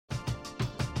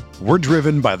We're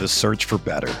driven by the search for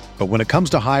better. But when it comes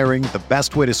to hiring, the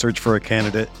best way to search for a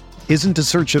candidate isn't to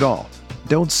search at all.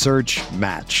 Don't search,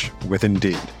 match with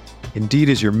Indeed. Indeed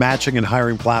is your matching and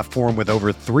hiring platform with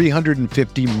over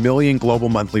 350 million global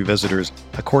monthly visitors,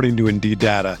 according to Indeed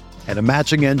data, and a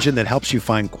matching engine that helps you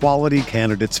find quality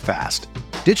candidates fast.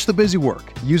 Ditch the busy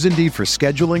work. Use Indeed for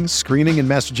scheduling, screening, and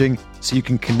messaging so you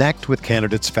can connect with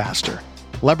candidates faster.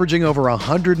 Leveraging over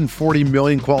 140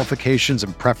 million qualifications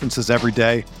and preferences every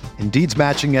day, Indeed's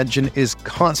matching engine is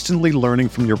constantly learning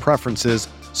from your preferences,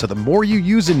 so the more you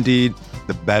use Indeed,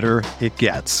 the better it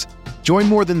gets. Join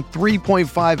more than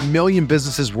 3.5 million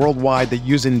businesses worldwide that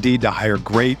use Indeed to hire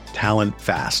great talent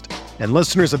fast. And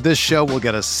listeners of this show will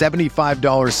get a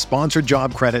 $75 sponsored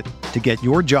job credit to get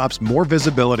your jobs more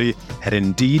visibility at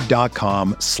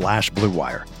Indeed.com/Blue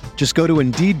Wire. Just go to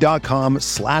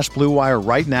Indeed.com/Blue Wire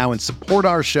right now and support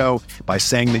our show by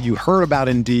saying that you heard about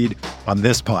Indeed on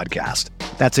this podcast.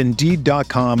 That's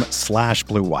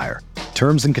Indeed.com/Blue Wire.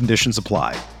 Terms and conditions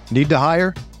apply. Need to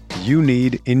hire? You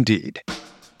need Indeed.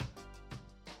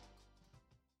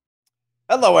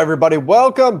 Hello, everybody.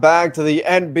 Welcome back to the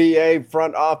NBA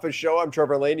Front Office Show. I'm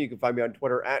Trevor Lane. You can find me on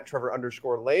Twitter at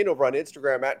Trevor_Lane, over on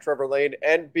Instagram at Trevor Lane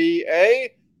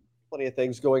NBA. Plenty of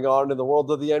things going on in the world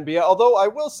of the NBA. Although I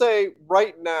will say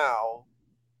right now,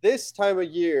 this time of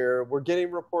year, we're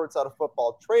getting reports out of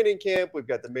football training camp. We've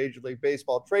got the Major League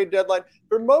Baseball trade deadline.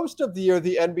 For most of the year,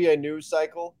 the NBA news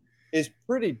cycle is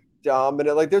pretty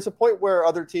dominant. Like, there's a point where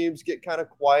other teams get kind of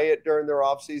quiet during their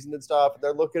offseason and stuff. And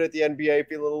they're looking at the NBA,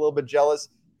 feeling a little bit jealous.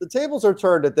 The tables are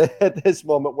turned at this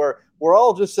moment where we're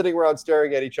all just sitting around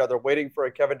staring at each other, waiting for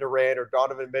a Kevin Durant or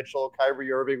Donovan Mitchell, Kyrie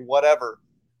Irving, whatever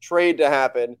trade to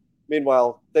happen.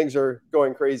 Meanwhile, things are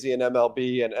going crazy in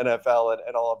MLB and NFL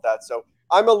and all of that. So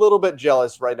I'm a little bit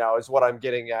jealous right now is what I'm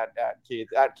getting at Keith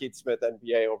Smith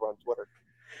NBA over on Twitter.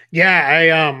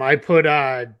 Yeah, I put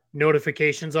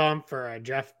notifications on for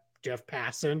Jeff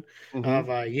Passan of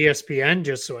ESPN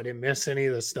just so I didn't miss any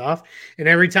of the stuff. And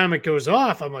every time it goes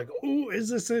off, I'm like, oh, is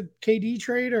this a KD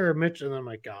trade or a Mitch? And I'm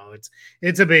like, oh,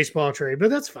 it's a baseball trade, but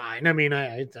that's fine. I mean,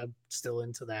 I'm still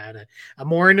into that. I'm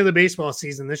more into the baseball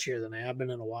season this year than I have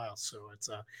been in a while. So it's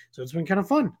been kind of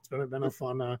fun. It's been a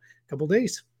fun couple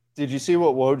days. Did you see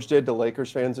what Woj did to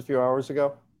Lakers fans a few hours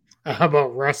ago? How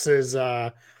about Russ's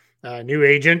new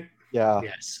agent? Yeah.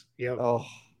 Yes. Yep. Oh,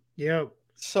 yep.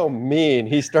 So mean.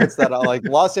 He starts that out like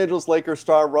Los Angeles Lakers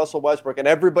star Russell Westbrook, and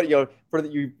everybody,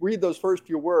 you read those first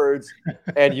few words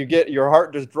and you get your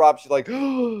heart just drops. You're like,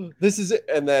 oh, this is it.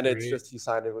 And then it's just he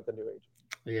signed it with the new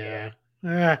agent.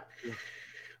 Yeah.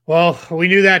 Well, we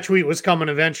knew that tweet was coming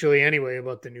eventually anyway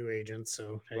about the new agent.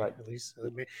 So right. At least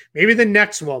maybe the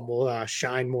next one will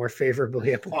shine more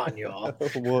favorably upon you all.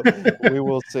 We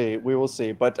will see. We will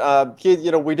see. But Keith,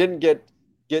 we didn't get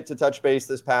to touch base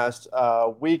this past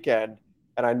weekend.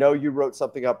 And I know you wrote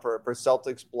something up for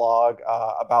Celtics blog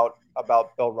about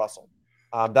Bill Russell.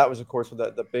 That was, of course,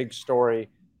 the big story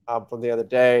from the other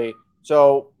day.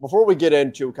 So before we get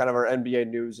into kind of our NBA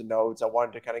news and notes, I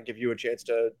wanted to kind of give you a chance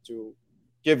to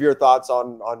give your thoughts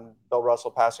on Bill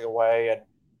Russell passing away and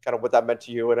kind of what that meant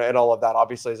to you and all of that.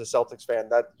 Obviously, as a Celtics fan,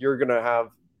 that you're going to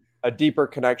have a deeper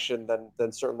connection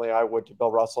than certainly I would to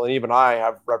Bill Russell. And even I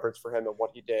have reverence for him and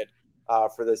what he did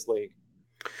for this league.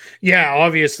 Yeah,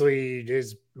 obviously,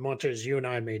 as much as you and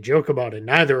I may joke about it,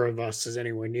 neither of us is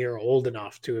anywhere near old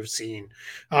enough to have seen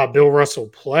Bill Russell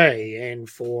play. And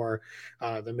for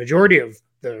the majority of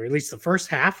or at least the first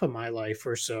half of my life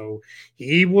or so,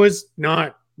 he was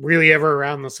not really ever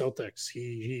around the Celtics.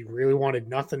 He really wanted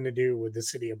nothing to do with the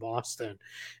city of Boston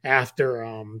after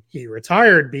he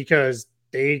retired because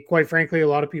they, quite frankly, a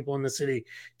lot of people in the city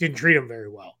didn't treat him very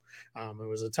well. It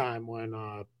was a time when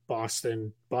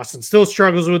Boston still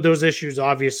struggles with those issues,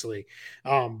 obviously,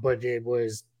 but it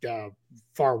was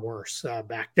far worse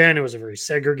back then. It was a very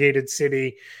segregated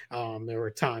city. There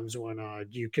were times when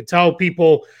you could tell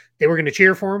people they were going to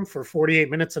cheer for him for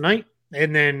 48 minutes a night,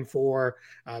 and then for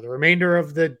the remainder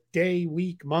of the day,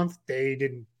 week, month, they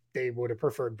didn't. They would have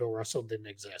preferred Bill Russell didn't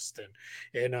exist,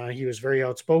 and he was very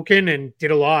outspoken and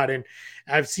did a lot. And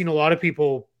I've seen a lot of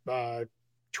people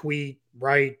tweet,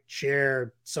 write,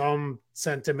 share some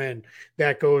sentiment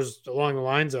that goes along the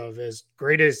lines of, as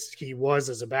great as he was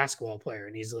as a basketball player,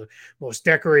 and he's the most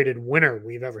decorated winner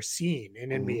we've ever seen in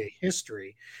NBA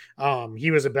history,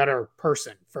 he was a better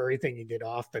person for everything he did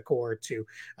off the court to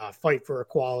fight for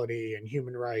equality and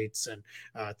human rights and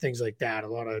things like that. A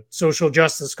lot of social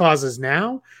justice causes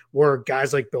now were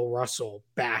guys like Bill Russell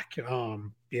back in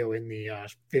the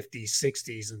 50s,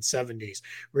 60s, and 70s,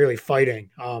 really fighting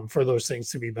for those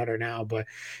things to be better now. But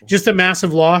just a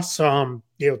massive loss.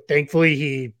 Thankfully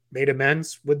he made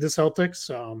amends with the Celtics,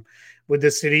 with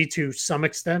the city to some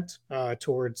extent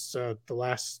towards the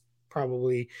last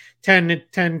probably 10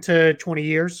 to 20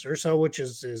 years or so, which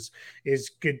is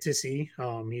good to see.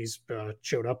 He's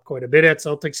showed up quite a bit at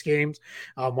Celtics games.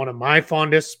 One of my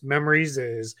fondest memories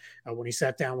is when he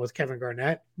sat down with Kevin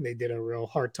Garnett. They did a real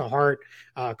heart-to-heart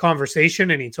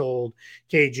conversation, and he told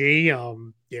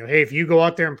KG, hey, if you go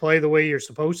out there and play the way you're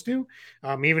supposed to,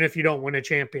 even if you don't win a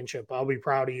championship, I'll be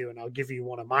proud of you and I'll give you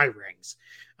one of my rings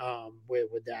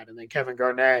with that. And then Kevin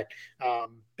Garnett,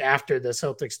 after the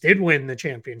Celtics did win the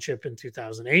championship in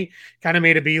 2008, kind of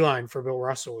made a beeline for Bill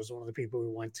Russell, was one of the people we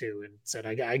went to, and said,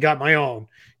 I got my own,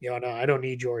 no, I don't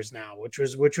need yours now, which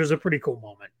was a pretty cool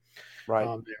moment. Right.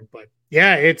 But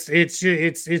yeah, it's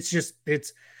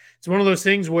one of those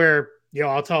things where,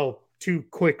 I'll tell two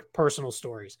quick personal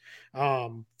stories.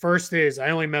 First is I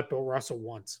only met Bill Russell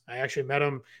once. I actually met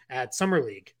him at Summer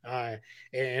League.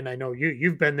 And I know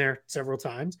you've been there several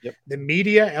times. Yep. The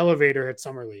media elevator at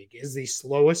Summer League is the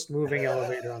slowest moving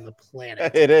elevator on the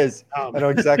planet. It is. I know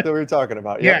exactly what you're talking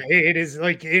about. Yep. Yeah, it is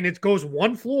and it goes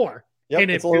one floor. Yep, and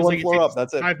it's only one floor up.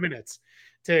 That's it. 5 minutes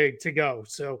to go.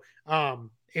 So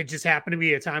it just happened to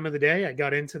be a time of the day. I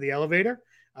got into the elevator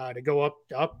to go up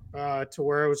to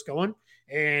where I was going.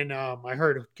 And I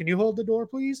heard, "Can you hold the door,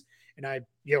 please?" And I,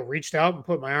 reached out and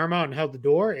put my arm out and held the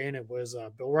door. And it was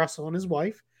Bill Russell and his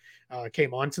wife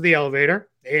came onto the elevator.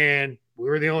 And we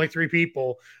were the only three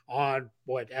people on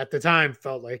what at the time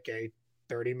felt like a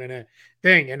 30-minute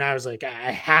thing. And I was like,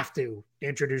 I have to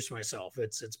introduce myself.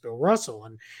 It's Bill Russell.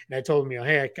 And I told him,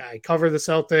 hey, I cover the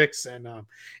Celtics. And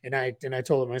I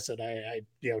told him, I said, I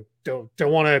don't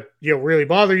want to, really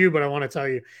bother you, but I want to tell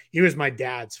you, he was my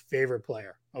dad's favorite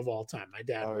player of all time. My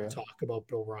dad would talk about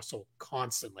Bill Russell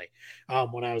constantly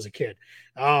when I was a kid.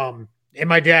 And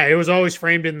my dad, it was always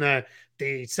framed in the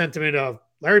sentiment of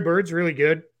Larry Bird's really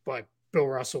good, but Bill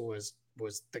Russell was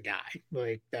the guy.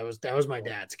 Like that was my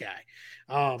dad's guy.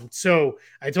 So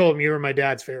I told him, you were my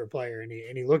dad's favorite player. And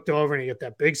he looked over and he got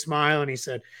that big smile and he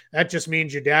said, that just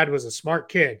means your dad was a smart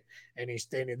kid. And he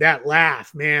stated that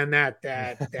laugh, man, that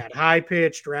that high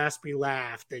pitched, raspy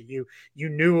laugh that you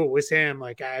knew it was him.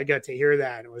 Like I got to hear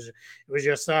that. And it was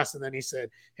just us. And then he said,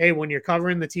 hey, when you're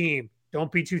covering the team,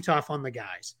 don't be too tough on the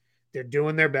guys. They're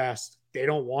doing their best. They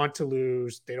don't want to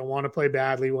lose. They don't want to play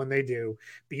badly when they do.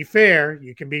 Be fair.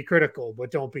 You can be critical,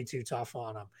 but don't be too tough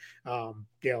on them.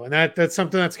 And that's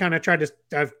something that's kind of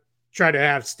I've tried to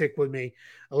have stick with me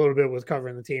a little bit with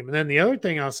covering the team. And then the other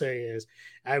thing I'll say is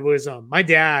I was my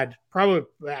dad, probably,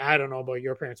 I don't know about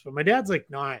your parents, but my dad's like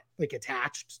not like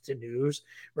attached to news,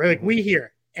 right? Like we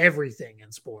hear everything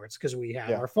in sports because we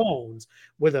have our phones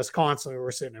with us constantly.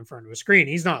 We're sitting in front of a screen.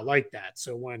 He's not like that.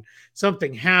 So when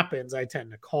something happens, I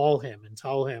tend to call him and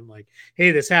tell him like,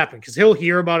 hey, this happened, because he'll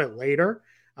hear about it later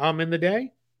in the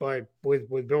day. But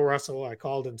with Bill Russell, I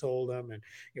called and told him, and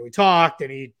we talked,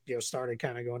 and he started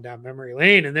kind of going down memory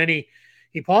lane, and then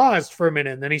he paused for a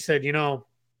minute, and then he said, Bill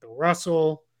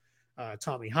Russell,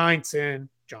 Tommy Heinsohn,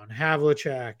 John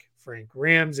Havlicek, Frank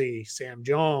Ramsey, Sam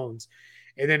Jones.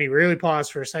 And then he really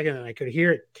paused for a second, and I could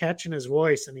hear it catch in his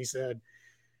voice. And he said,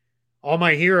 all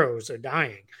my heroes are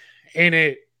dying. And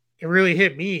it really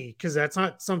hit me, because that's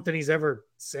not something he's ever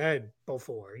said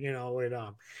before. It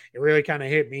really kind of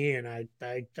hit me, and I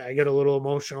get a little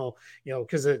emotional,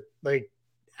 because it, like,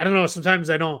 I don't know, sometimes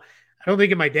I don't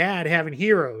think of my dad having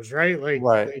heroes, right? Like,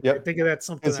 right. I think of that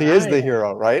something because he is the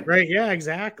hero, right? Right. Yeah,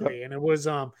 exactly. Yep. And it was,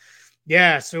 so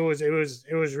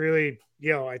it was really,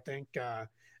 I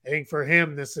think for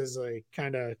him, this is like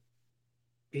kind of,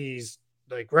 he's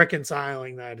like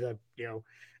reconciling that,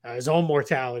 his own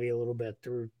mortality a little bit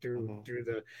through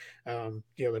the,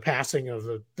 the passing of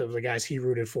the guys he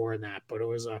rooted for in that. But it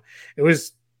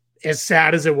was as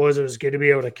sad as it was good to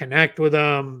be able to connect with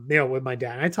with my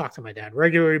dad. I talk to my dad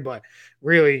regularly, but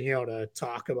really, to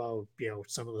talk about,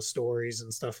 some of the stories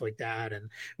and stuff like that. And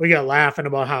we got laughing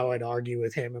about how I'd argue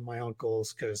with him and my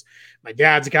uncles, because my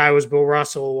dad's guy was Bill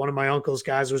Russell. One of my uncle's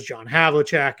guys was John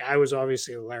Havlicek. I was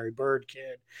obviously a Larry Bird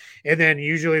kid. And then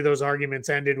usually those arguments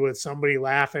ended with somebody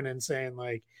laughing and saying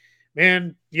like,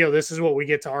 man, this is what we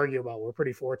get to argue about. We're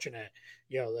pretty fortunate,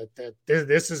 that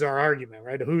this is our argument,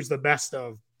 right? Who's the best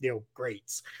of,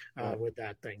 greats with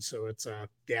that thing. So it's,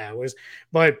 it was,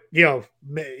 but,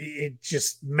 it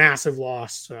just massive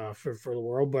loss for the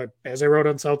world. But as I wrote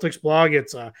on Celtics blog,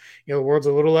 it's, the world's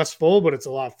a little less full, but it's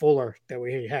a lot fuller that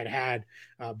we had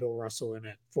Bill Russell in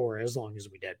it for as long as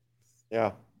we did.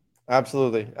 Yeah,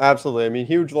 absolutely. Absolutely. I mean,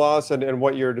 huge loss. And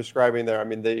what you're describing there, I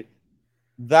mean,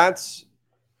 that's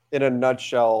in a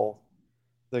nutshell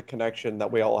the connection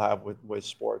that we all have with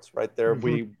sports, right there.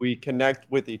 We connect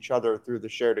with each other through the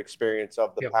shared experience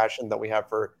of the passion that we have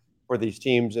for these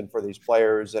teams and for these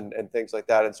players and things like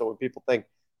that. And so when people think,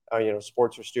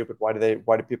 sports are stupid, why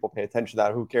do people pay attention to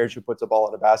that? Who cares who puts a ball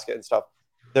in a basket and stuff?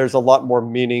 There's a lot more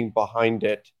meaning behind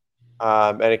it.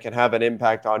 And it can have an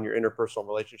impact on your interpersonal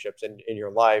relationships in your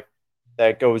life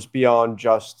that goes beyond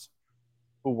just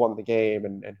who won the game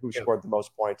and who scored the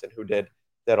most points and who did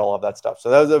all of that stuff. So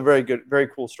that was a very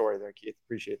cool story there, Keith.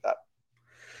 Appreciate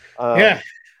that.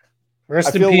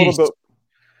 Rest in peace.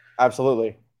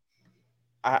 Absolutely.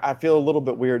 I feel a little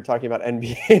bit weird talking about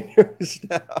NBA news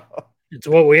now. It's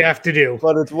what we have to do.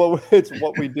 But it's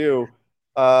what we do.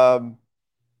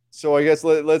 So I guess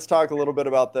let's talk a little bit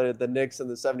about the Knicks and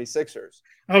the 76ers.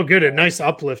 Oh, good. A nice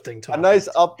uplifting topic. A nice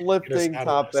uplifting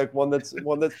topic. One that's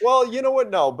well, you know what?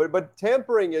 No, but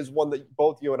tampering is one that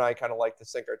both you and I kind of like to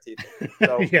sink our teeth in.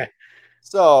 So, yeah.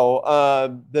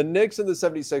 So the Knicks and the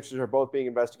 76ers are both being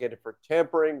investigated for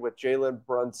tampering with Jalen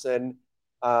Brunson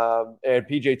and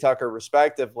PJ Tucker,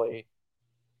 respectively.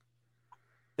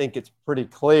 I think it's pretty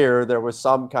clear there was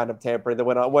some kind of tampering that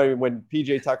went on when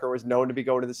PJ Tucker was known to be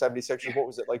going to the 76ers. What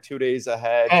was it, like 2 days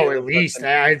ahead? Oh, Jalen at least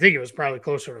Brunson. I think it was probably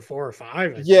closer to 4 or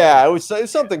 5. Yeah, it was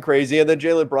something crazy. And then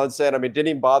Jalen Brunson, didn't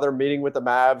even bother meeting with the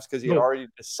Mavs because he had already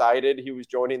decided he was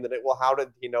joining the Knicks. Well, how did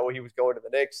he know he was going to the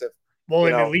Knicks? At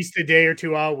least a day or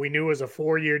two out, we knew it was a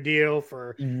 4-year deal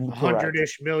for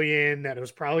 $100-ish million, that it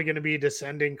was probably going to be a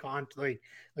descending contract.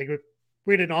 Like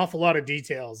we had an awful lot of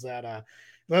details that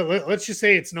let's just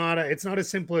say it's not as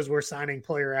simple as we're signing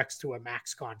player X to a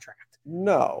max contract.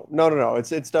 No. It's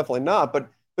definitely not. But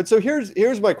so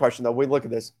here's my question though. We look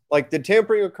at this. Like, did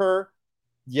tampering occur?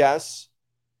 Yes.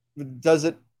 Does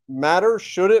it matter?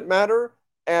 Should it matter?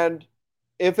 And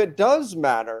if it does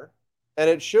matter, and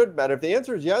it should matter, if the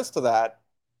answer is yes to that,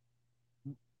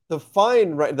 the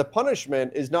fine, right, the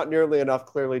punishment is not nearly enough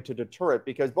clearly to deter it,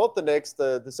 because both the Knicks,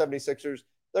 the 76ers,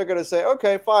 they're going to say,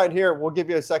 okay, fine, here, we'll give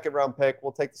you a second-round pick.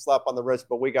 We'll take the slap on the wrist,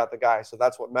 but we got the guy. So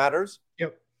that's what matters.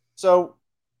 Yep. So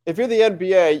if you're the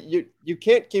NBA, you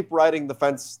can't keep riding the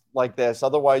fence like this.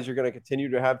 Otherwise, you're going to continue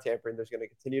to have tampering. There's going to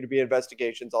continue to be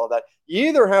investigations, all of that. You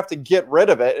either have to get rid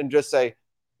of it and just say,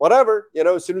 whatever,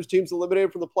 as soon as teams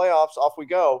eliminated from the playoffs, off we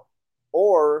go.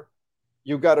 Or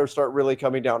you got to start really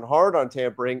coming down hard on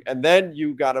tampering, and then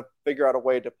you got to figure out a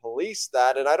way to police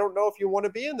that. And I don't know if you want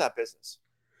to be in that business.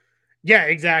 Yeah,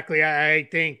 exactly. I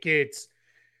think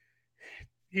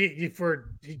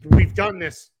we've done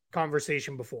this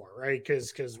conversation before, right?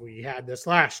 Because we had this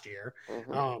last year.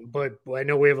 Mm-hmm. But I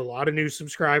know we have a lot of new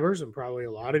subscribers and probably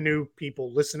a lot of new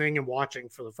people listening and watching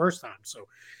for the first time. So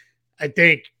I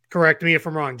think, correct me if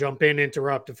I'm wrong, jump in,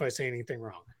 interrupt if I say anything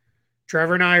wrong.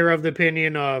 Trevor and I are of the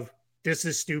opinion of this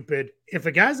is stupid. If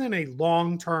a guy's in a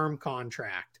long-term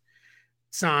contract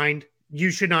signed, you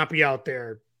should not be out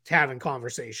there having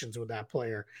conversations with that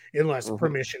player unless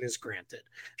permission is granted.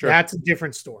 Sure. That's a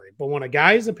different story. But when a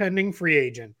guy is a pending free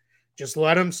agent, just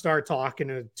let him start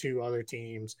talking to other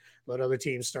teams. Let other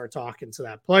teams start talking to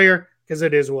that player, because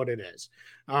it is what it is.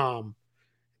 And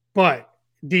I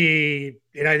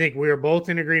think we are both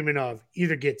in agreement of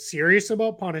either get serious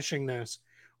about punishing this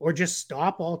or just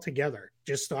stop altogether.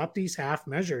 Just stop these half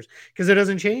measures, because it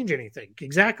doesn't change anything.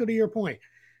 Exactly to your point.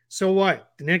 So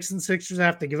what? The Knicks and Sixers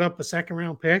have to give up a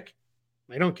second-round pick?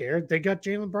 They don't care. They got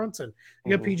Jalen Brunson.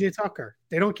 They got PJ Tucker.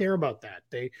 They don't care about that.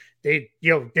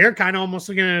 They're kind of almost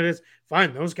looking at it as,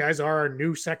 fine, those guys are our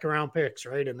new second-round picks,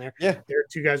 right? And they're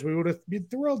two guys we would have been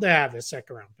thrilled to have as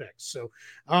second-round picks. So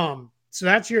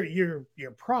that's your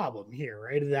problem here,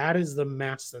 right? That is the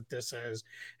mess that this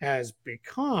has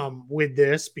become with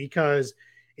this, because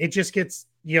it just gets,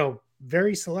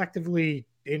 very selectively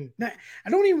I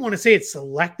don't even want to say it's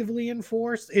selectively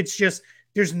enforced. It's just,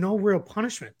 there's no real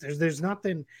punishment. There's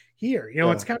nothing here.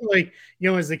 It's kind of like,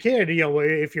 as a kid,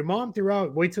 if your mom threw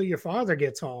out, wait till your father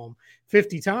gets home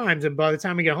 50 times, and by the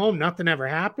time we get home, nothing ever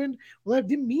happened. Well, that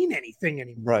didn't mean anything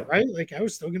anymore, right? Like, I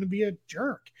was still going to be a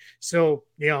jerk. So,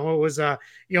 it was,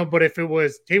 but if it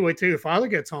was, hey, wait till your father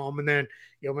gets home, and then,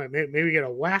 maybe get a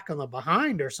whack on the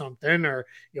behind or something, or,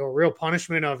 a real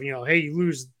punishment of, hey, you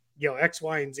lose, X,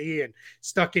 Y, and Z and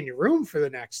stuck in your room for the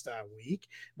next week,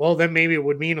 well, then maybe it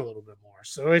would mean a little bit more.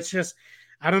 So it's just,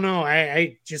 I don't know.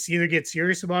 I just either get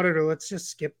serious about it, or let's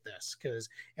just skip this, because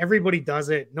everybody does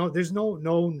it. No, there's no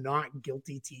not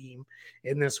guilty team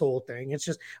in this whole thing. It's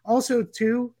just also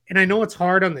too, and I know it's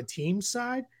hard on the team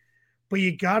side, but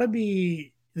you got to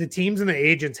be, the teams and the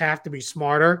agents have to be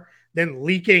smarter than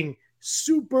leaking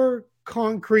super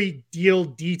concrete deal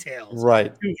details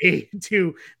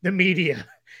to the media.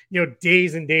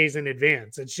 days and days in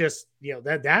advance. It's just,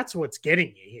 that's what's getting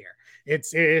you here.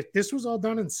 If this was all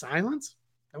done in silence,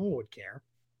 no one would care.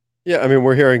 Yeah, I mean,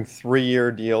 we're hearing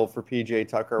 3-year deal for PJ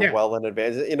Tucker Yeah. well in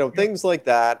advance. Things like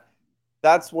that.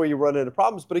 That's where you run into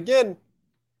problems. But again,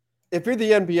 if you're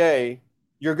the NBA,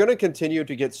 you're going to continue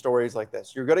to get stories like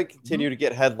this. You're going to continue to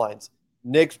get headlines.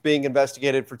 Knicks being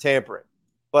investigated for tampering.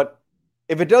 But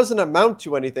if it doesn't amount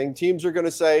to anything, teams are going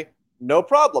to say, no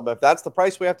problem. If that's the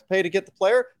price we have to pay to get the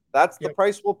player, that's the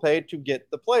price we'll pay to get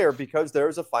the player, because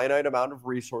there's a finite amount of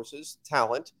resources,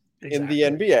 talent in the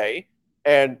NBA,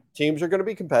 and teams are going to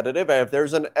be competitive. And if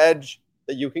there's an edge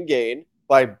that you can gain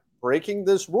by breaking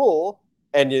this rule,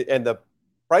 and the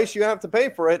price you have to pay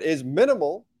for it is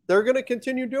minimal, they're going to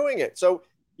continue doing it. So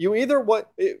you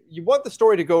want the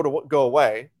story to go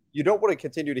away. You don't want to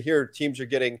continue to hear teams are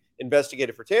getting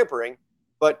investigated for tampering,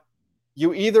 but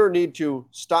you either need to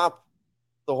stop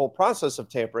the whole process of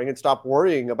tampering and stop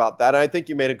worrying about that. And I think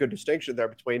you made a good distinction there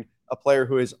between a player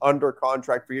who is under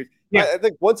contract for you. Yeah. I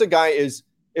think if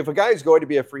a guy is going to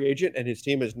be a free agent and his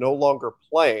team is no longer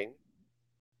playing,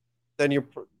 then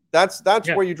that's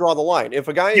where you draw the line. If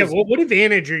a guy is, what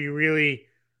advantage are you really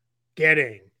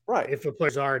getting? Right. If a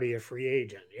player's already a free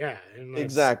agent. Yeah.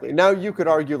 Exactly. Now you could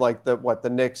argue like the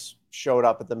Knicks showed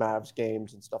up at the Mavs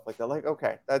games and stuff like that. Like,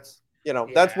 okay, that's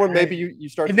that's where maybe you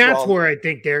start. And that's where I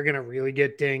think they're going to really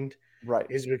get dinged. Right.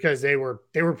 Is because they were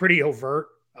pretty overt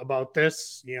about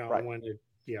this, right.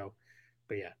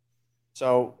 But yeah.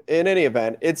 So in any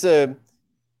event, it's a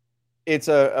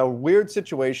weird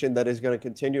situation that is going to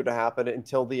continue to happen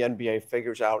until the NBA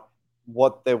figures out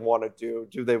what they want to do.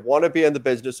 Do they want to be in the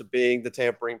business of being the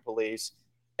tampering police?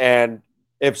 And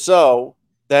if so,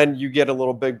 then you get a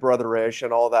little big brother-ish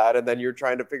and all that. And then you're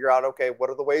trying to figure out, okay,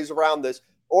 what are the ways around this?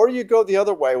 Or you go the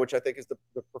other way, which I think is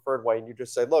the preferred way. And you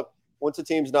just say, look, once a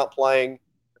team's not playing,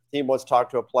 if the team wants to talk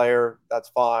to a player, that's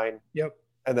fine. Yep.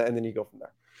 And then you go from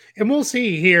there. And we'll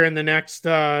see here in the next,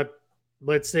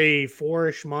 let's say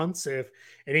 4-ish months, if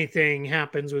anything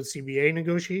happens with CBA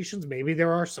negotiations. Maybe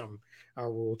there are some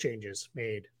rule changes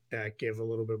made that give a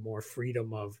little bit more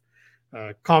freedom of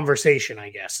conversation, I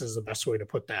guess is the best way to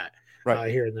put that.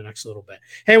 Right. Here in the next little bit.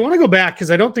 Hey, I want to go back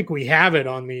because I don't think we have it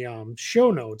on the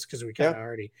show notes because we kind of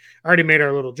already made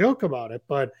our little joke about it.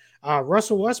 But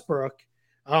Russell Westbrook,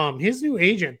 his new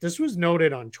agent, this was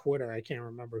noted on Twitter. I can't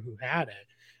remember who had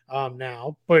it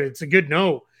now, but it's a good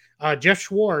note. Jeff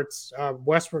Schwartz,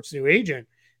 Westbrook's new agent,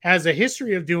 has a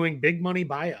history of doing big money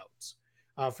buyouts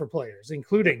for players,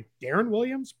 including Darren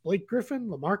Williams, Blake Griffin,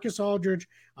 LaMarcus Aldridge,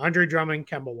 Andre Drummond,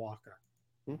 Kemba Walker.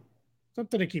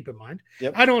 Something to keep in mind.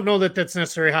 Yep. I don't know that that's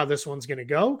necessarily how this one's going to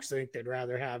go because I think they'd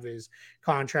rather have his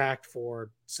contract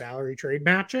for salary trade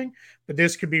matching. But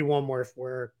this could be one where if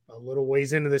we're a little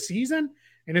ways into the season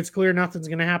and it's clear nothing's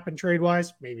going to happen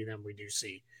trade-wise, maybe then we do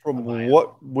see. From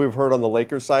what we've heard on the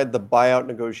Lakers side, the buyout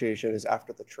negotiation is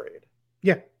after the trade.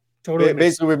 Yeah. Totally.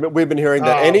 Basically, we've been hearing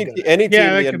that any team in the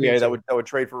NBA that would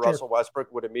trade for Russell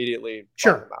Westbrook would immediately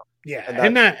buy him out. Yeah,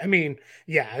 and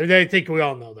I think we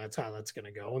all know that's how that's going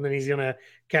to go. And then he's going to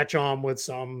catch on with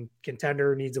some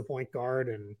contender who needs a point guard,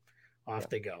 and off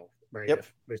they go. Right,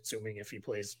 assuming if he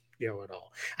plays, at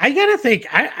all. I gotta think.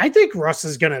 I think Russ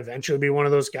is going to eventually be one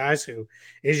of those guys who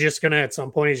is just going to at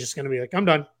some point he's just going to be like, I'm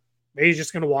done. Maybe he's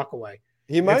just going to walk away.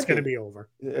 It's going to be over.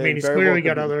 I mean, he's clearly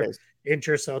got other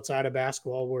interests outside of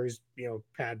basketball where he's,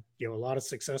 had, a lot of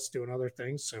success doing other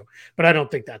things. So, but I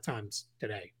don't think that time's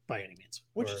today by any means.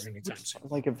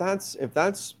 Like if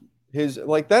that's his,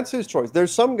 that's his choice.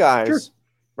 There's some guys,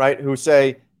 right, who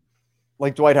say,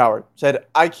 like Dwight Howard said,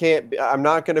 I'm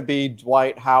not going to be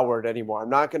Dwight Howard anymore. I'm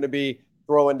not going to be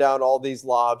throwing down all these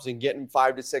lobs and getting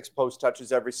 5 to 6 post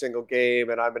touches every single game.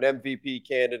 And I'm an MVP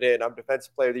candidate. And I'm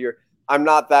defensive player of the year. I'm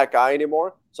not that guy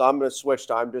anymore, so I'm going to switch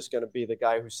to I'm just going to be the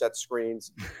guy who sets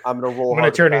screens. I'm going to roll. I'm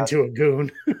going to turn into a goon.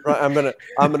 Right.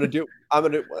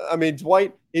 I mean,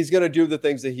 Dwight, he's going to do the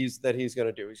things that he's going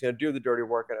to do. He's going to do the dirty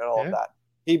work and all of that.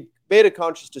 He made a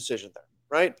conscious decision there,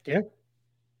 right? Yeah.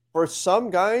 For some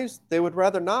guys, they would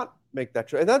rather not make that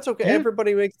choice, and that's okay. Yeah.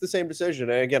 Everybody makes the same decision.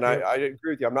 And again, I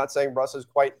agree with you. I'm not saying Russ is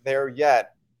quite there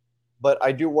yet. But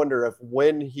I do wonder if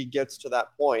when he gets to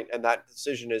that point and that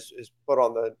decision is put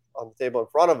on the table in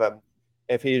front of him,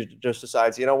 if he just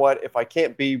decides, you know what, if I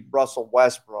can't be Russell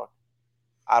Westbrook,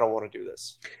 I don't want to do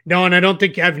this. No, and I don't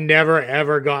think I've never,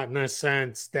 ever gotten a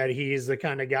sense that he's the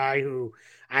kind of guy who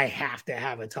I have to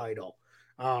have a title,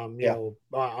 on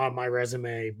my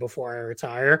resume before I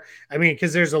retire. I mean,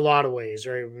 because there's a lot of ways,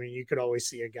 right? I mean, you could always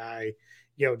see a guy,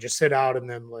 just sit out and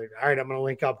then like, all right, I'm going to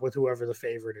link up with whoever the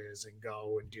favorite is and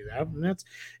go and do that. And that's,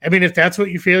 I mean, if that's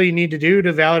what you feel you need to do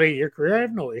to validate your career, I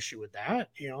have no issue with that.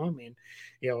 I mean,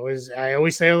 as I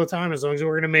always say all the time, as long as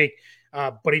we're going to make,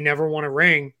 but he never won a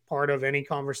ring part of any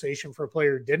conversation for a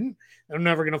player who didn't, I'm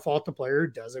never going to fault the player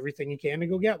who does everything he can to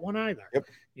go get one either. Yep.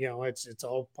 It's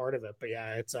all part of it. But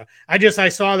yeah, it's I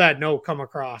saw that note come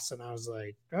across and I was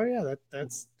like, oh yeah,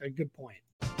 that's a good point.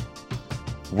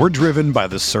 We're driven by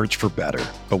the search for better.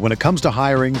 But when it comes to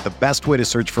hiring, the best way to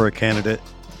search for a candidate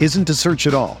isn't to search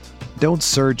at all. Don't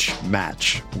search,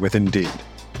 match with Indeed.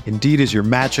 Indeed is your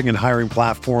matching and hiring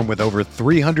platform with over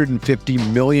 350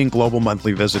 million global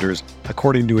monthly visitors,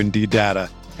 according to Indeed data,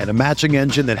 and a matching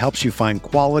engine that helps you find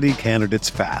quality candidates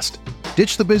fast.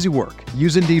 Ditch the busy work.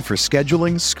 Use Indeed for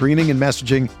scheduling, screening, and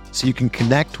messaging so you can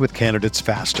connect with candidates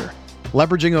faster.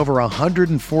 Leveraging over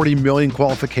 140 million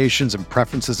qualifications and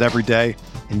preferences every day,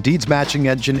 Indeed's matching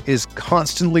engine is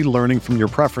constantly learning from your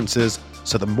preferences,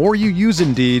 so the more you use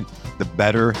Indeed, the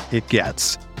better it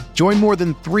gets. Join more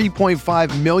than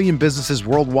 3.5 million businesses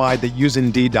worldwide that use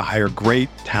Indeed to hire great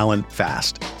talent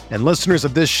fast. And listeners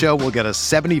of this show will get a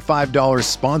 $75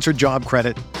 sponsored job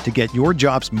credit to get your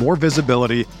jobs more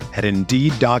visibility at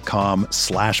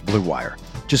Indeed.com/Blue Wire.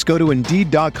 Just go to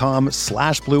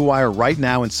Indeed.com/Blue Wire right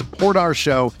now and support our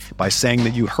show by saying that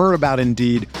you heard about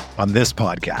Indeed on this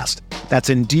podcast. That's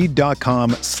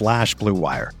Indeed.com/Blue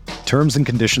Wire. Terms and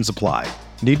conditions apply.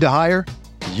 Need to hire?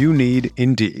 You need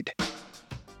Indeed.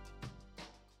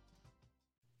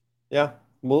 Yeah,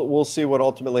 we'll see what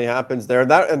ultimately happens there.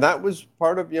 That was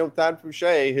part of Thad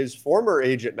Fouché, his former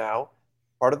agent now,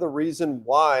 part of the reason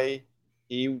why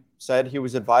he said he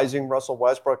was advising Russell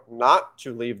Westbrook not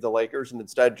to leave the Lakers and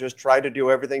instead just try to do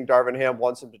everything Darvin Ham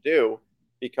wants him to do,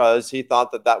 because he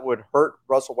thought that would hurt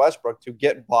Russell Westbrook to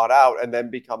get bought out and then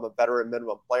become a veteran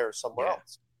minimum player somewhere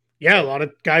else. Yeah, a lot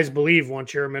of guys believe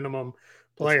once you're a minimum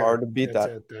player, it's hard to beat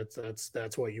that.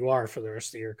 That's what you are for the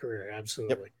rest of your career.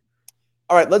 Absolutely. Yep.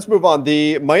 All right, let's move on.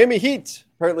 The Miami Heat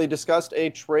apparently discussed a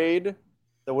trade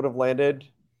that would have landed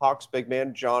Hawks big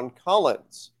man John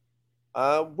Collins.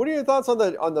 What are your thoughts on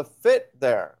the fit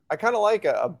there? I kind of like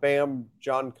a Bam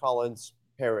John Collins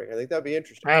pairing. I think that'd be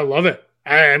interesting. I love it.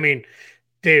 I mean,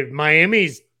 Dave,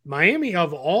 Miami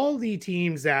of all the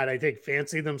teams that I think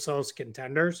fancy themselves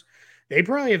contenders, they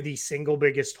probably have the single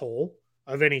biggest hole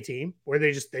of any team where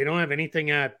they don't have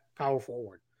anything at power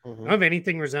forward. They don't have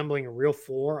anything resembling a real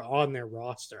four on their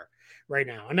roster right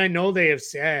now. And I know they have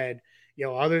said,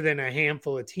 other than a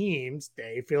handful of teams,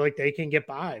 they feel like they can get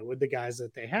by with the guys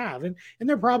that they have. And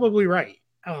they're probably right.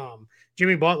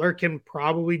 Jimmy Butler can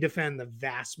probably defend the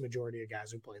vast majority of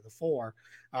guys who play the four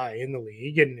in the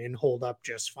league and hold up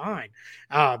just fine.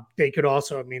 They could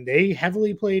also, they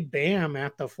heavily played Bam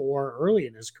at the four early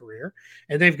in his career,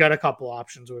 and they've got a couple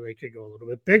options where they could go a little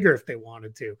bit bigger if they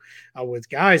wanted to with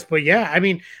guys. But yeah,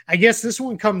 I guess this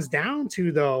one comes down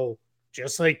to, though,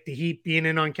 just like the Heat being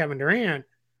in on Kevin Durant,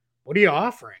 what are you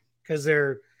offering? Because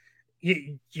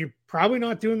you're probably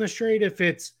not doing this trade if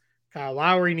it's Kyle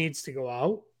Lowry needs to go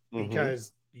out,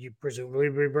 because you presumably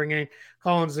be bringing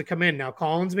Collins to come in. Now,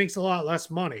 Collins makes a lot less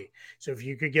money. So if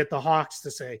you could get the Hawks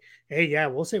to say, hey, yeah,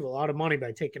 we'll save a lot of money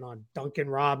by taking on Duncan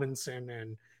Robinson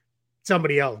and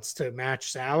somebody else to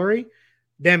match salary,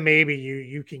 then maybe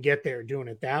you can get there doing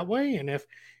it that way. And if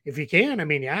you can,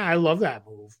 I love that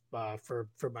move for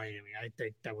Miami. I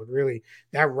think that would really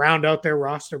round out their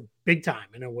roster big time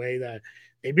in a way that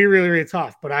they'd be really, really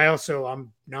tough. But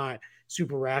I'm not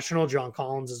super rational. John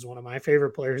Collins is one of my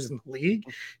favorite players in the league.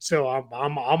 So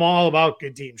I'm all about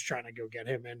good teams trying to go get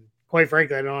him. And quite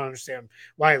frankly, I don't understand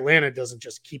why Atlanta doesn't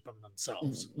just keep him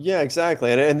themselves. Yeah,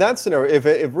 exactly. And that's scenario, if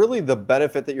really the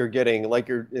benefit that you're getting, like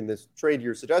you're in this trade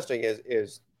you're suggesting,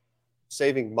 is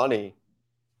saving money.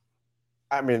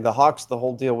 The Hawks, the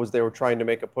whole deal was they were trying to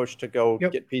make a push to go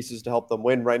get pieces to help them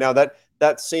win. Right now,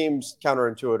 that seems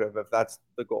counterintuitive if that's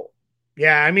the goal.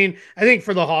 Yeah, I think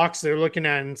for the Hawks, they're looking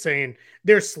at it and saying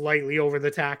they're slightly over the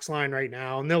tax line right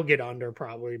now, and they'll get under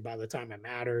probably by the time it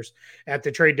matters at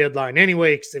the trade deadline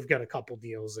anyway, because they've got a couple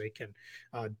deals they can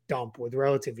dump with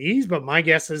relative ease. But my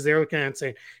guess is they're looking at it and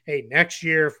saying, hey, next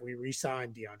year, if we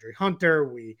re-sign DeAndre Hunter,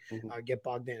 we get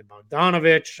Bogdan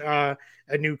Bogdanovic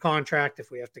a new contract, if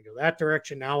we have to go that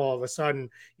direction, now all of a sudden,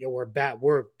 we're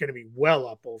going to be well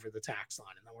up over the tax line.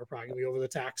 And then we're probably going to be over the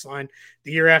tax line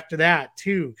the year after that,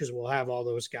 too, because we'll have all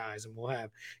those guys and we'll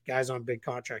have guys on big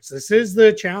contracts. This is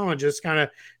the challenge. It's kind of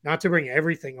not to bring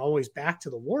everything always back to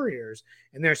the Warriors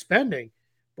and their spending,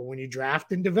 but when you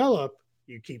draft and develop,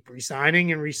 You keep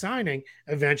resigning and resigning.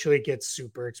 Eventually, it gets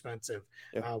super expensive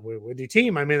with your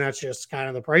team. I mean, that's just kind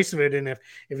of the price of it. And if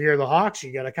you're the Hawks,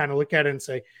 you got to kind of look at it and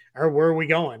say, "Or where are we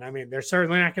going?" I mean, they're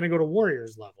certainly not going to go to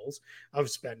Warriors levels of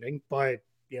spending, but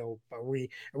are we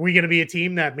going to be a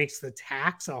team that makes the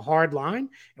tax a hard line,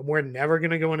 and we're never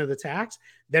going to go into the tax?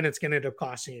 Then it's going to end up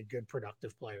costing you good,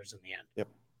 productive players in the end.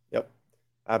 Yep,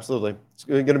 absolutely. It's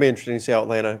going to be interesting to see how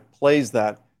Atlanta plays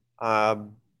that.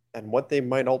 And what they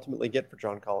might ultimately get for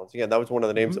John Collins. Again, that was one of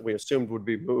the names that we assumed would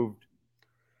be moved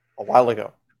a while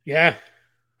ago. Yeah.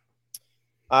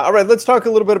 All right, let's talk a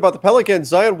little bit about the Pelicans.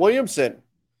 Zion Williamson,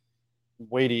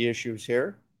 weighty issues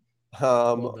here.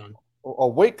 Well done. A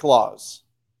weight clause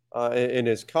in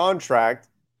his contract.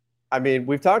 I mean,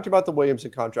 we've talked about the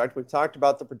Williamson contract. We've talked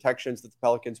about the protections that the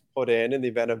Pelicans put in the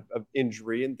event of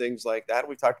injury and things like that.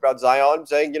 We've talked about Zion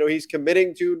saying, he's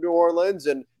committing to New Orleans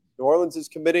and New Orleans is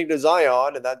committing to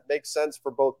Zion, and that makes sense for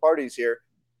both parties here.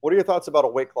 What are your thoughts about a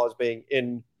weight clause being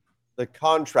in the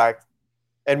contract?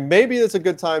 And maybe it's a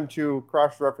good time to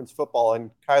cross-reference football and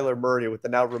Kyler Murray with the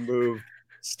now removed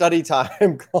study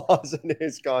time clause in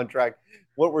his contract.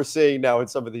 What we're seeing now in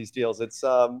some of these deals, it's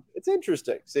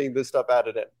interesting seeing this stuff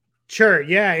added in. Sure,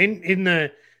 yeah. In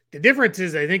the difference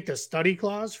is, I think the study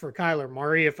clause for Kyler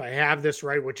Murray, if I have this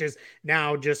right, which is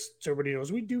now, just so everybody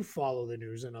knows, we do follow the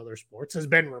news in other sports, has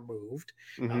been removed.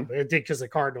 I think because the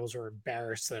Cardinals are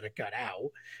embarrassed that it got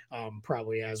out,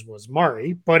 probably as was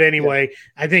Murray. But anyway,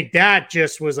 I think that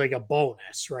just was like a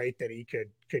bonus, right, that he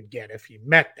could get if he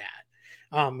met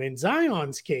that. In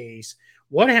Zion's case,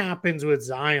 what happens with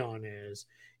Zion is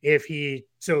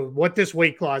what this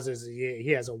weight clause is,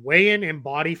 he has a weigh-in and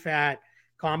body fat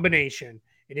combination.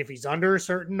 And if he's under a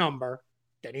certain number,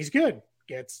 then he's good.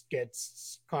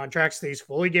 Gets contract, stays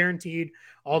fully guaranteed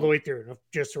all the way through.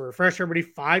 Just to refresh everybody,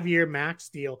 5-year max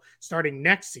deal starting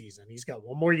next season. He's got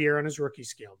one more year on his rookie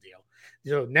scale deal.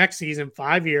 So next season,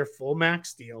 5-year full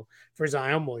max deal for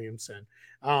Zion Williamson.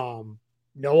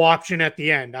 No option at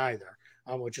the end either,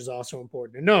 which is also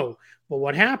important to know. But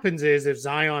what happens is if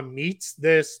Zion meets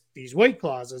these weight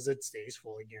clauses, it stays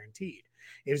fully guaranteed.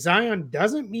 If Zion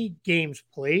doesn't meet games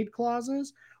played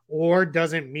clauses or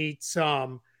doesn't meet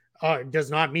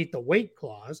does not meet the weight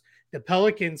clause, the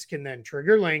Pelicans can then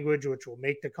trigger language, which will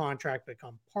make the contract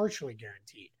become partially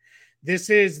guaranteed. This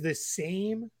is the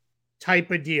same type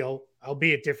of deal,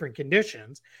 albeit different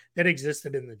conditions, that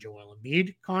existed in the Joel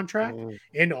Embiid contract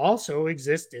and also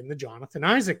exist in the Jonathan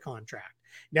Isaac contract.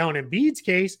 Now, in Embiid's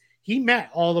case, he met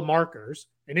all the markers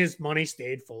and his money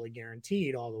stayed fully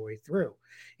guaranteed all the way through.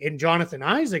 In Jonathan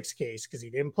Isaac's case, because he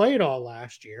didn't play it all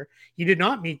last year, he did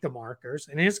not meet the markers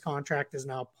and his contract is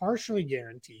now partially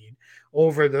guaranteed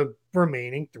over the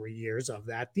remaining 3 years of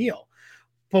that deal.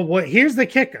 But here's the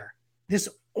kicker. This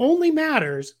only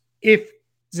matters if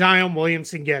Zion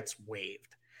Williamson gets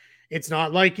waived. It's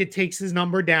not like it takes his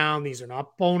number down. These are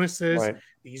not bonuses. Right.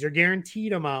 These are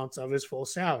guaranteed amounts of his full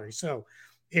salary. So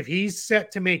if he's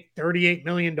set to make $38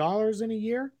 million in a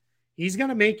year, he's going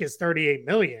to make his $38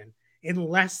 million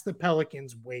unless the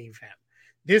Pelicans waive him.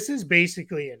 This is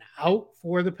basically an out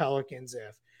for the Pelicans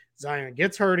if Zion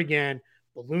gets hurt again,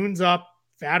 balloons up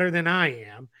fatter than I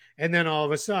am, and then all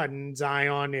of a sudden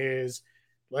Zion is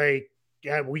like,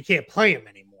 yeah, we can't play him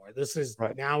anymore. This is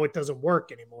now it doesn't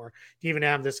work anymore to even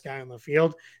have this guy on the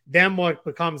field. Then what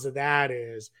becomes of that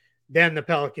is then the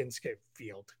Pelicans get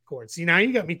field court. See, now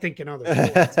you got me thinking other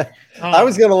sports. I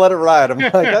was going to let it ride. I'm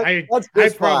like,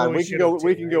 that's fine. We can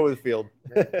go with field.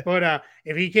 But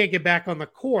if he can't get back on the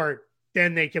court,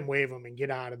 then they can waive him and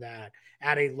get out of that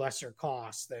at a lesser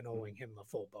cost than owing him the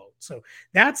full boat. So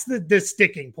that's the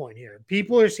sticking point here.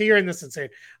 People are hearing this and saying,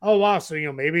 "Oh wow, so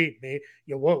maybe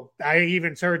I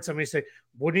even heard somebody say,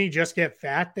 wouldn't he just get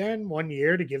fat then 1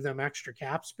 year to give them extra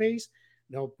cap space?"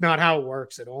 No, not how it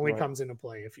works. It only comes into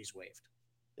play if he's waived.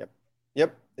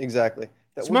 Yep, exactly.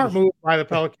 Smart move by the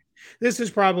Pelicans. This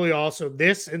is probably also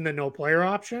in the no player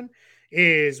option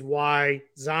is why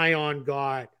Zion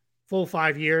got full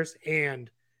 5 years and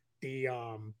the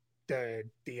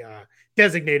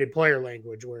designated player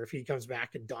language, where if he comes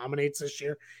back and dominates this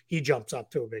year, he jumps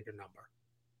up to a bigger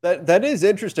number. That is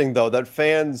interesting though, that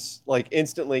fans like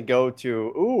instantly go to,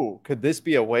 ooh, could this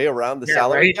be a way around the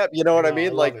salary cap? You know what I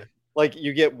mean? Like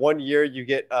you get 1 year, you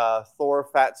get Thor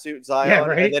fat suit Zion,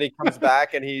 and then he comes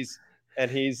back and he's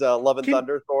Love and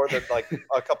Thunder Thor that's like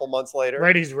a couple months later.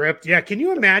 Right, he's ripped. Yeah. Can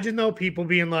you imagine though, people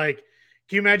being like,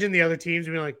 can you imagine the other teams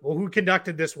being like, well, who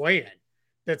conducted this weigh-in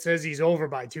that says he's over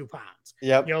by 2 pounds?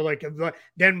 Yep.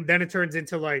 Then it turns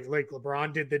into like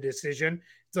LeBron did the decision.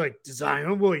 It's like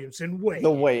Zion Williamson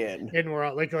weigh-in. And we're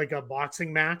like a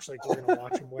boxing match, like we're gonna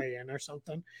watch him weigh in or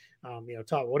something.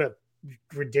 What a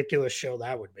ridiculous show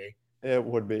that would be. It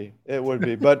would be. It would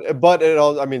be. But it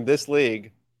all. I mean, this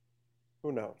league.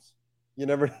 Who knows? You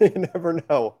never you never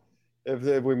know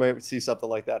if we might see something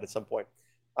like that at some point.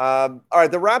 All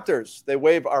right, the Raptors, they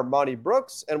waive Armani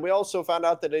Brooks, and we also found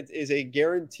out that it is a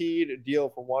guaranteed deal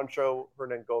for Juancho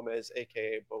Hernan-Gomez,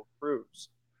 aka Bo Cruz.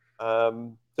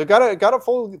 So got a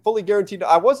fully guaranteed.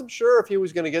 I wasn't sure if he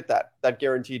was going to get that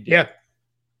guaranteed deal. Yeah,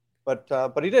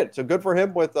 but he did. So good for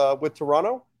him with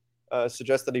Toronto.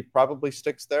 Suggests that he probably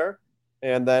sticks there,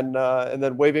 and then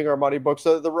waiving Armani Brooks.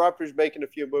 So the Raptors making a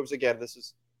few moves again.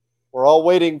 We're all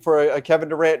waiting for a Kevin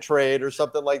Durant trade or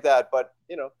something like that. But,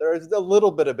 there is a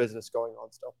little bit of business going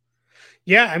on still.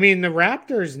 Yeah, I mean, the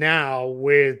Raptors now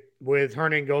with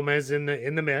Hernan-Gomez in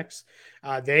the mix,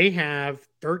 they have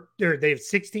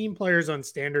 16 players on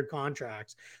standard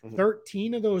contracts. Mm-hmm.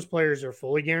 13 of those players are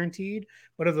fully guaranteed,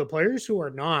 but of the players who are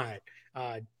not,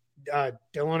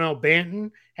 Delano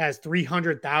Banton has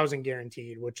 300,000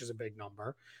 guaranteed, which is a big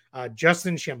number.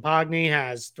 Justin Champagny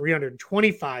has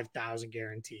 325,000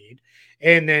 guaranteed,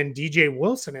 and then DJ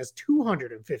Wilson has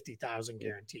 250,000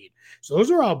 guaranteed. So those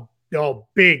are all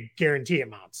big guarantee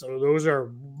amounts. So those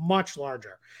are much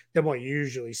larger than what you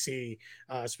usually see,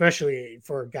 especially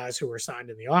for guys who were signed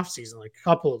in the offseason, like a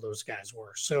couple of those guys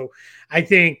were. So I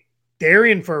think they're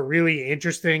in for a really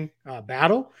interesting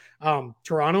battle.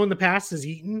 Toronto in the past has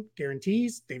eaten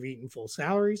guarantees. They've eaten full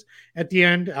salaries at the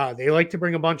end. They like to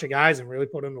bring a bunch of guys and really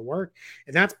put them to work.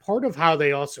 And that's part of how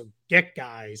they also get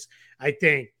guys, I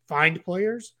think, find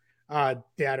players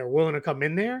that are willing to come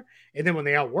in there. And then when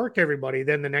they outwork everybody,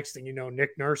 then the next thing you know,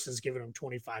 Nick Nurse is giving them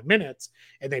 25 minutes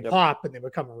and they pop and they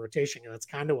become a rotation. And that's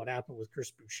kind of what happened with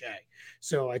Chris Boucher.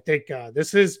 So I think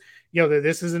this is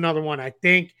another one. I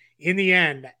think in the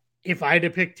end, if I had to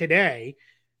pick today,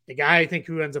 the guy I think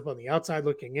who ends up on the outside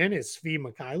looking in is Svi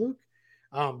Mikhailuk,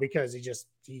 because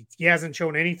he hasn't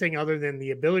shown anything other than the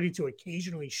ability to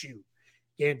occasionally shoot.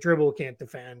 Can't dribble, can't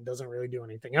defend, doesn't really do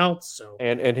anything else. So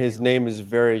and his name is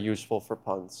very useful for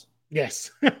puns. Yes,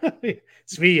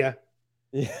 Svia.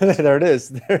 Yeah, there it is.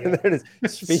 There it is.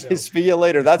 Svia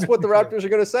later. That's what the Raptors are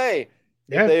going to say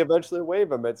if they eventually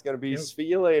waive him. It's going to be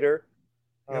Svia later.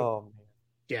 Yep. Oh man.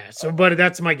 Yeah. So, but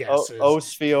that's my guess.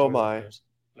 Svio my.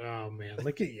 Oh man,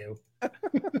 look at you. I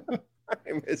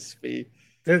miss Svi.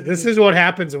 This is what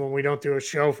happens when we don't do a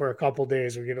show for a couple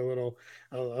days. We get a little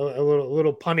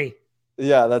punny.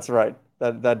 Yeah, that's right.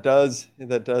 That does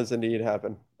indeed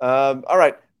happen. All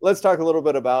right, let's talk a little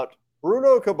bit about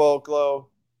Bruno Caboclo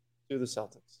to the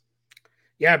Celtics.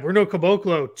 Yeah, Bruno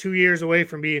Caboclo, 2 years away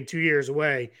from being 2 years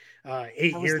away. 8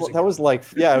 years ago. That was I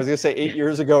was going to say 8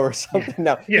 years ago or something.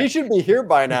 Now he should be here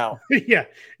by now. Yeah.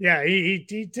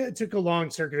 He took a long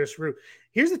circuitous route.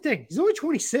 Here's the thing: he's only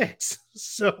 26,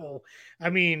 so I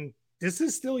mean, this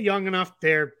is still young enough.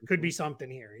 There could be something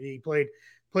here. He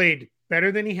played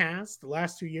better than he has the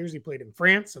last 2 years. He played in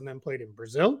France and then played in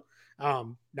Brazil.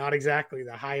 Not exactly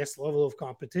the highest level of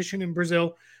competition in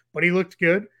Brazil, but he looked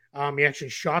good. He actually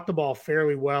shot the ball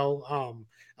fairly well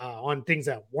on things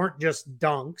that weren't just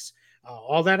dunks.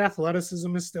 All that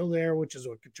athleticism is still there, which is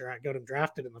what got him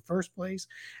drafted in the first place.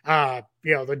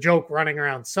 The joke running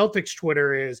around Celtics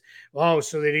Twitter is,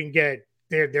 so they didn't get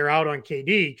they're out on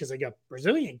KD because they got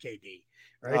Brazilian KD.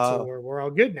 Right. So we're all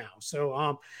good now.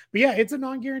 So, but yeah, it's a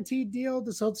non-guaranteed deal.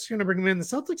 The Celtics are going to bring him in. The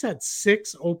Celtics had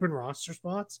 6 open roster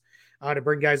spots to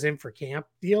bring guys in for camp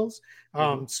deals.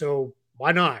 So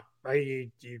why not? Right.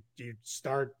 You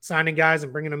start signing guys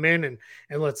and bringing them in and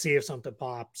let's see if something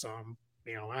pops. I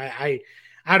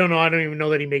don't know. I don't even know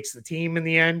that he makes the team in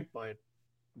the end, but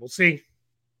we'll see.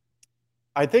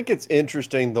 I think it's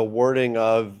interesting, the wording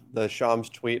of the Shams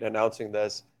tweet announcing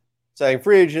this, saying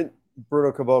free agent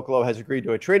Bruno Caboclo has agreed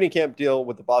to a training camp deal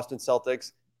with the Boston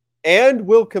Celtics and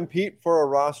will compete for a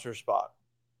roster spot.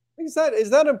 Is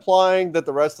that implying that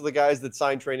the rest of the guys that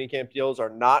sign training camp deals are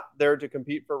not there to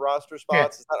compete for roster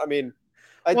spots? Yeah.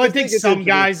 I think some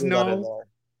guys know.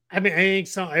 I think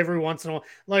every once in a while,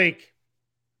 like,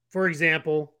 for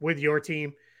example, with your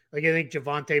team, like I think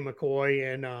Javonte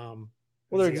McCoy and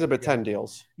they're Exhibit 10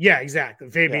 deals. Yeah, exactly.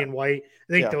 Fabian White.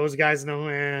 I think those guys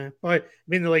know. But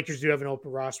the Lakers do have an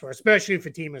open roster, especially if a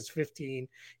team has 15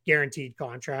 guaranteed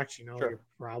contracts. You're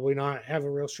probably not have a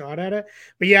real shot at it.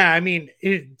 But yeah,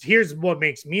 here's what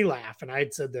makes me laugh. And I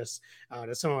had said this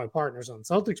to some of my partners on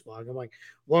Celtics blog. I'm like,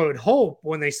 well, I would hope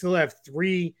when they still have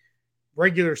 3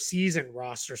 regular season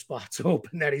roster spots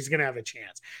open that he's going to have a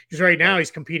chance, because right now he's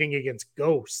competing against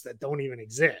ghosts that don't even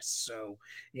exist. So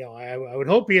I would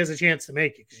hope he has a chance to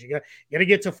make it, because you got to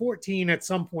get to 14 at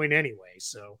some point anyway.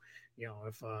 So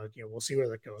if we'll see where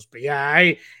that goes. But yeah,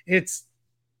 I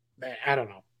don't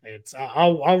know. it's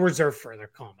I'll reserve further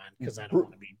comment because I don't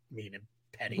want to be mean and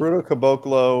petty. Bruno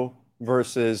Caboclo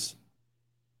versus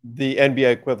the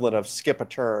NBA equivalent of skip a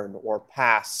turn or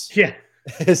pass. Yeah,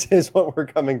 is what we're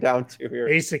coming down to here.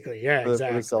 Basically, yeah,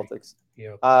 exactly. For the Celtics.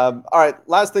 Yep. All right,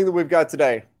 last thing that we've got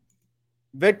today.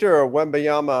 Victor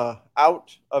Wembanyama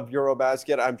out of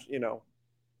Eurobasket.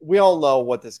 We all know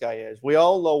what this guy is. We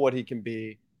all know what he can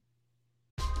be.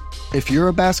 If you're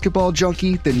a basketball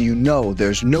junkie, then you know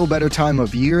there's no better time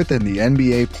of year than the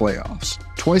NBA playoffs.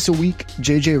 Twice a week,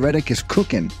 JJ Redick is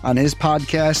cooking on his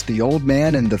podcast, The Old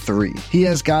Man and the Three. He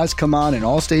has guys come on in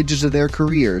all stages of their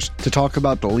careers to talk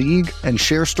about the league and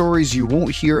share stories you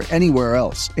won't hear anywhere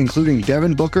else, including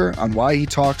Devin Booker on why he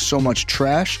talks so much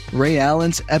trash, Ray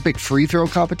Allen's epic free throw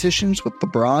competitions with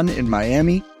LeBron in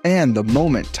Miami, and the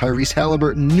moment Tyrese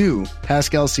Halliburton knew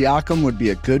Pascal Siakam would be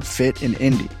a good fit in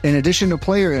Indy. In addition to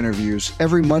player interviews,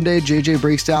 every Monday JJ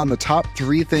breaks down the top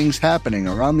 3 things happening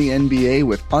around the NBA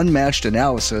with unmatched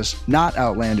analysis, not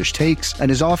outlandish takes, and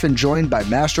is often joined by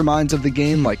masterminds of the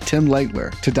game like Tim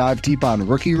Legler to dive deep on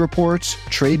rookie reports,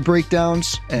 trade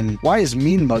breakdowns, and why is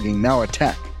mean mugging now a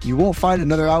tech? You won't find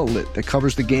another outlet that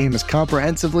covers the game as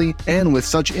comprehensively and with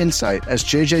such insight as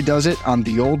JJ does it on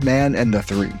The Old Man and the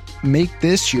Three. Make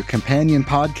this your companion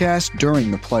podcast during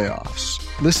the playoffs.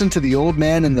 Listen to The Old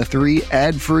Man and the Three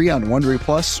ad-free on Wondery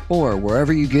Plus or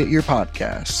wherever you get your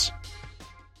podcasts.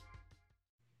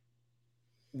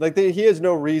 He has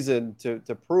no reason to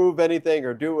prove anything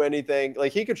or do anything.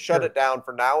 Like, he could shut it down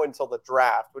for now until the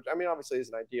draft, which, obviously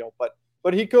isn't ideal,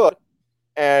 but he could.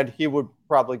 And he would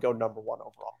probably go number 1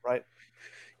 overall, right?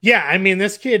 Yeah,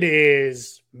 this kid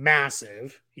is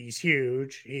massive. He's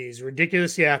huge. He's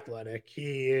ridiculously athletic.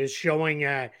 He is showing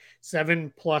at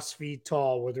 7+ feet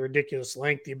tall with ridiculous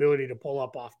length, the ability to pull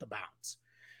up off the bounce.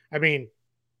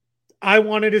 I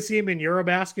wanted to see him in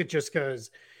Eurobasket just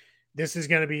because this is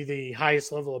going to be the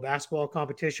highest level of basketball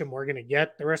competition we're going to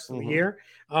get the rest of the year.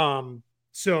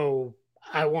 So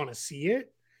I want to see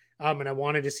it. And I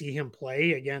wanted to see him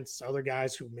play against other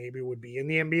guys who maybe would be in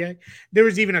the NBA. There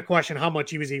was even a question how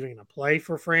much he was even going to play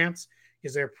for France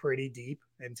because they're pretty deep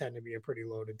and tend to be a pretty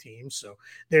loaded team. So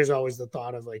there's always the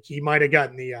thought of he might have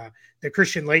gotten the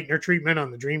Christian Laettner treatment on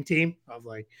the dream team of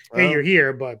hey, you're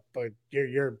here, but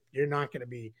you're not going to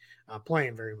be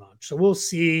playing very much. So we'll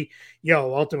see,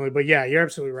 ultimately. But yeah, you're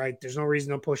absolutely right. There's no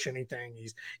reason to push anything.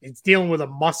 He's dealing with a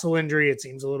muscle injury. It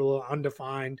seems a little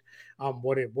undefined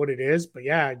what it is. But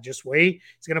yeah, just wait.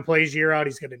 He's going to play his year out.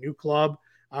 He's got a new club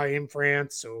in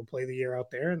France, so he'll play the year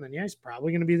out there. And then he's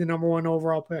probably going to be the number 1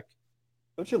 overall pick.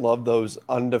 Don't you love those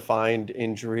undefined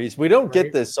injuries? We don't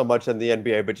get this so much in the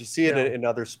NBA, but you see it in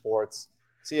other sports.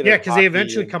 Because they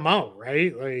eventually come out,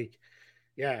 right?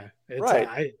 It's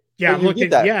right. I'm looking.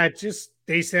 It's just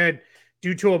they said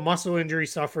due to a muscle injury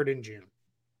suffered in June.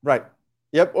 Right.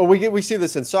 Yep. Well, we see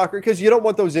this in soccer because you don't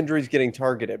want those injuries getting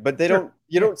targeted, but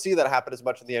you don't see that happen as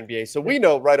much in the NBA. So we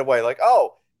know right away,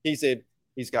 he's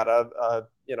got a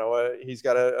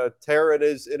tear in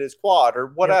his quad or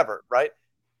whatever, right?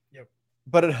 Yep.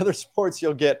 But in other sports, he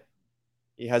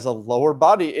has a lower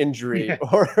body injury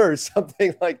or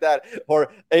something like that,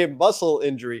 or a muscle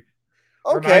injury.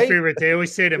 Okay. Or my favorite, they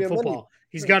always say it in football.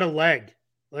 He's got a leg.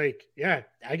 I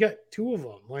got 2 of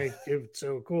them. It's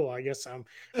so cool. I guess I'm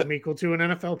equal to an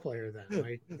NFL player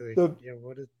then.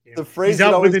 The phrase he's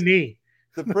out with a knee.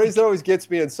 The phrase that always gets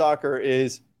me in soccer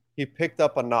is he picked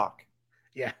up a knock.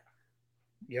 Yeah.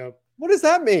 Yep. What does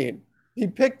that mean? He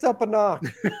picked up a knock.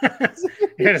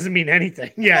 It doesn't mean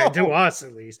anything. Yeah, to us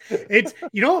at least. It's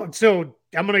so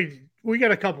we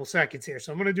got a couple seconds here,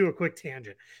 so I'm gonna do a quick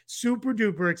tangent. Super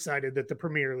duper excited that the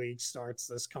Premier League starts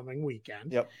this coming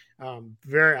weekend. Yep.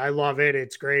 I love it.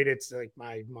 It's great. It's like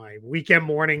my weekend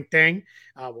morning thing.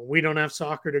 When we don't have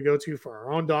soccer to go to for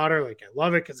our own daughter, I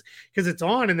love it because it's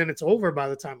on and then it's over by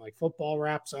the time football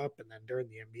wraps up, and then during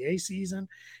the NBA season,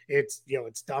 it's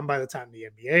done by the time the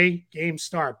NBA games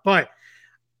start. But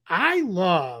I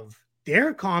love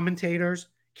their commentators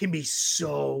can be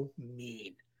so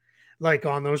mean.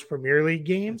 On those Premier League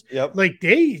games. Yep.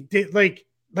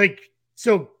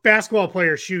 So basketball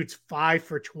player shoots 5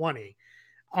 for 20.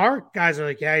 Our guys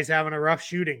are he's having a rough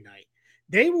shooting night.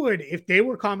 They would, if they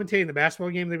were commentating the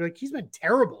basketball game, they'd be he's been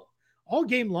terrible all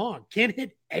game long. Can't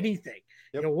hit anything.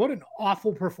 Yep. What an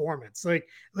awful performance.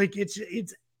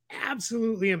 It's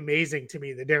absolutely amazing to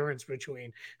me, the difference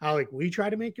between how we try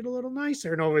to make it a little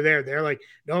nicer and over there, they're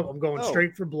nope, I'm going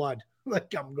straight for blood.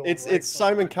 I'm going. It's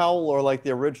Simon Cowell or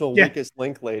the original Weakest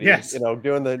Link lady,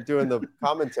 doing the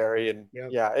commentary and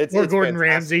it's Gordon fantastic.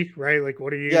 Ramsay, right?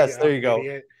 What are you? Yes, there you go.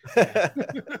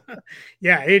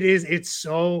 Yeah, it is. It's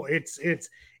so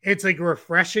it's like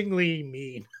refreshingly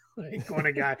mean. Like when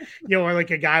a guy, or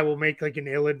like a guy will make like an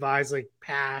ill-advised like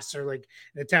pass or like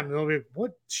an attempt, and they'll be like,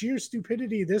 what sheer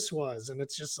stupidity this was. And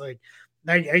it's just like,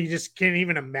 I just can't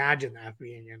even imagine that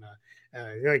being in a,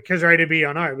 because right, it'd be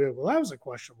on our, well, that was a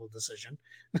questionable decision.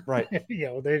 Right.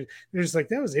 They're just like,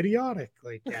 that was idiotic.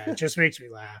 Like, yeah, it just makes me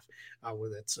laugh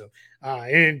with it. So,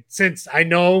 and since I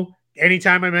know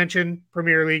anytime I mention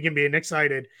Premier League and being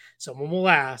excited, someone will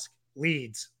ask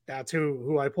Leeds. That's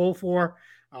who I pull for.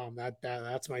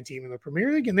 That's my team in the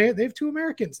Premier League, and they have 2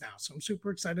 Americans now, so I'm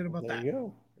super excited about that.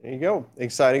 There you go.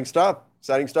 Exciting stuff.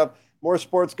 More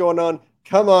sports going on.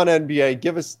 Come on, NBA,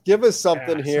 give us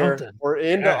something here. Something. We're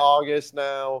into August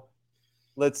now.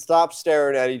 Let's stop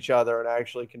staring at each other and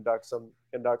actually conduct some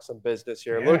business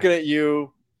here. Looking at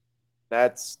you,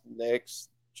 Nets, Knicks,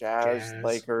 Jazz,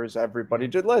 Lakers, everybody.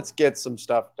 Let's get some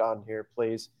stuff done here,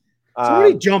 please.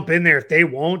 Somebody jump in there. If they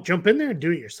won't, jump in there and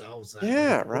do it yourselves.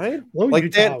 Yeah, right? Like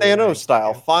Thanos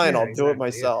style. Fine, I'll do it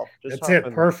myself. That's it.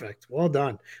 Perfect. Well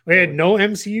done. We had no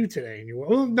MCU today.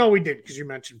 Well, no, we didn't, because you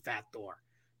mentioned Fat Thor.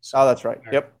 So, that's right.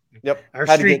 Yep. Our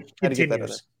streak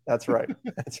continues. That's right.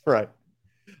 That's right.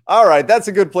 All right. That's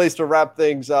a good place to wrap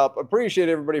things up. Appreciate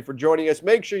everybody for joining us.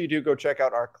 Make sure you do go check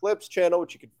out our Clips channel,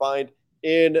 which you can find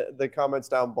in the comments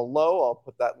down below. I'll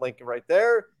put that link right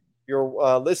there. If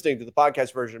you're listening to the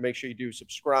podcast version, make sure you do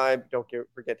subscribe. Don't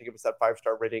forget to give us that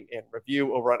 5-star rating and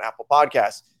review over on Apple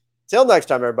Podcasts. Till next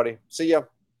time, everybody. See ya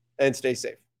and stay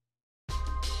safe.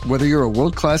 Whether you're a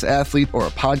world-class athlete or a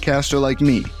podcaster like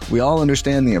me, we all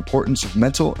understand the importance of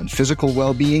mental and physical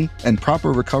well-being and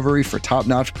proper recovery for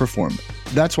top-notch performance.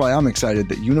 That's why I'm excited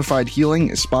that Unified Healing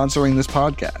is sponsoring this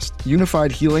podcast.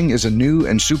 Unified Healing is a new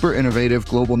and super innovative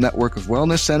global network of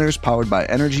wellness centers powered by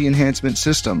Energy Enhancement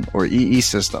System, or EE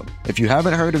System. If you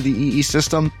haven't heard of the EE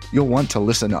System, you'll want to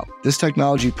listen up. This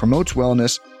technology promotes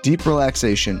wellness, deep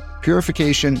relaxation,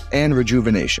 purification, and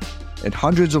rejuvenation. In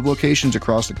hundreds of locations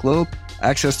across the globe,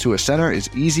 access to a center is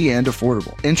easy and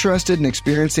affordable. Interested in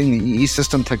experiencing the EE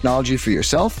System technology for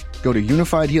yourself? Go to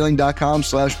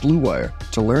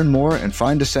unifiedhealing.com/bluewire to learn more and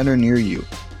find a center near you.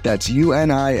 That's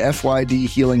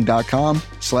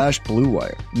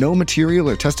unifydhealing.com/bluewire. No material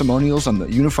or testimonials on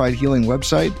the Unified Healing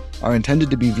website are intended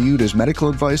to be viewed as medical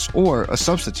advice or a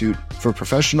substitute for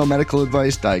professional medical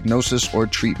advice, diagnosis, or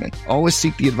treatment. Always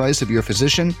seek the advice of your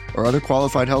physician or other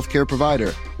qualified healthcare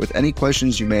provider with any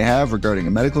questions you may have regarding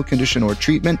a medical condition or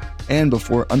treatment and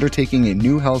before undertaking a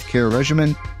new healthcare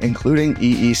regimen, including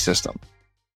EE System.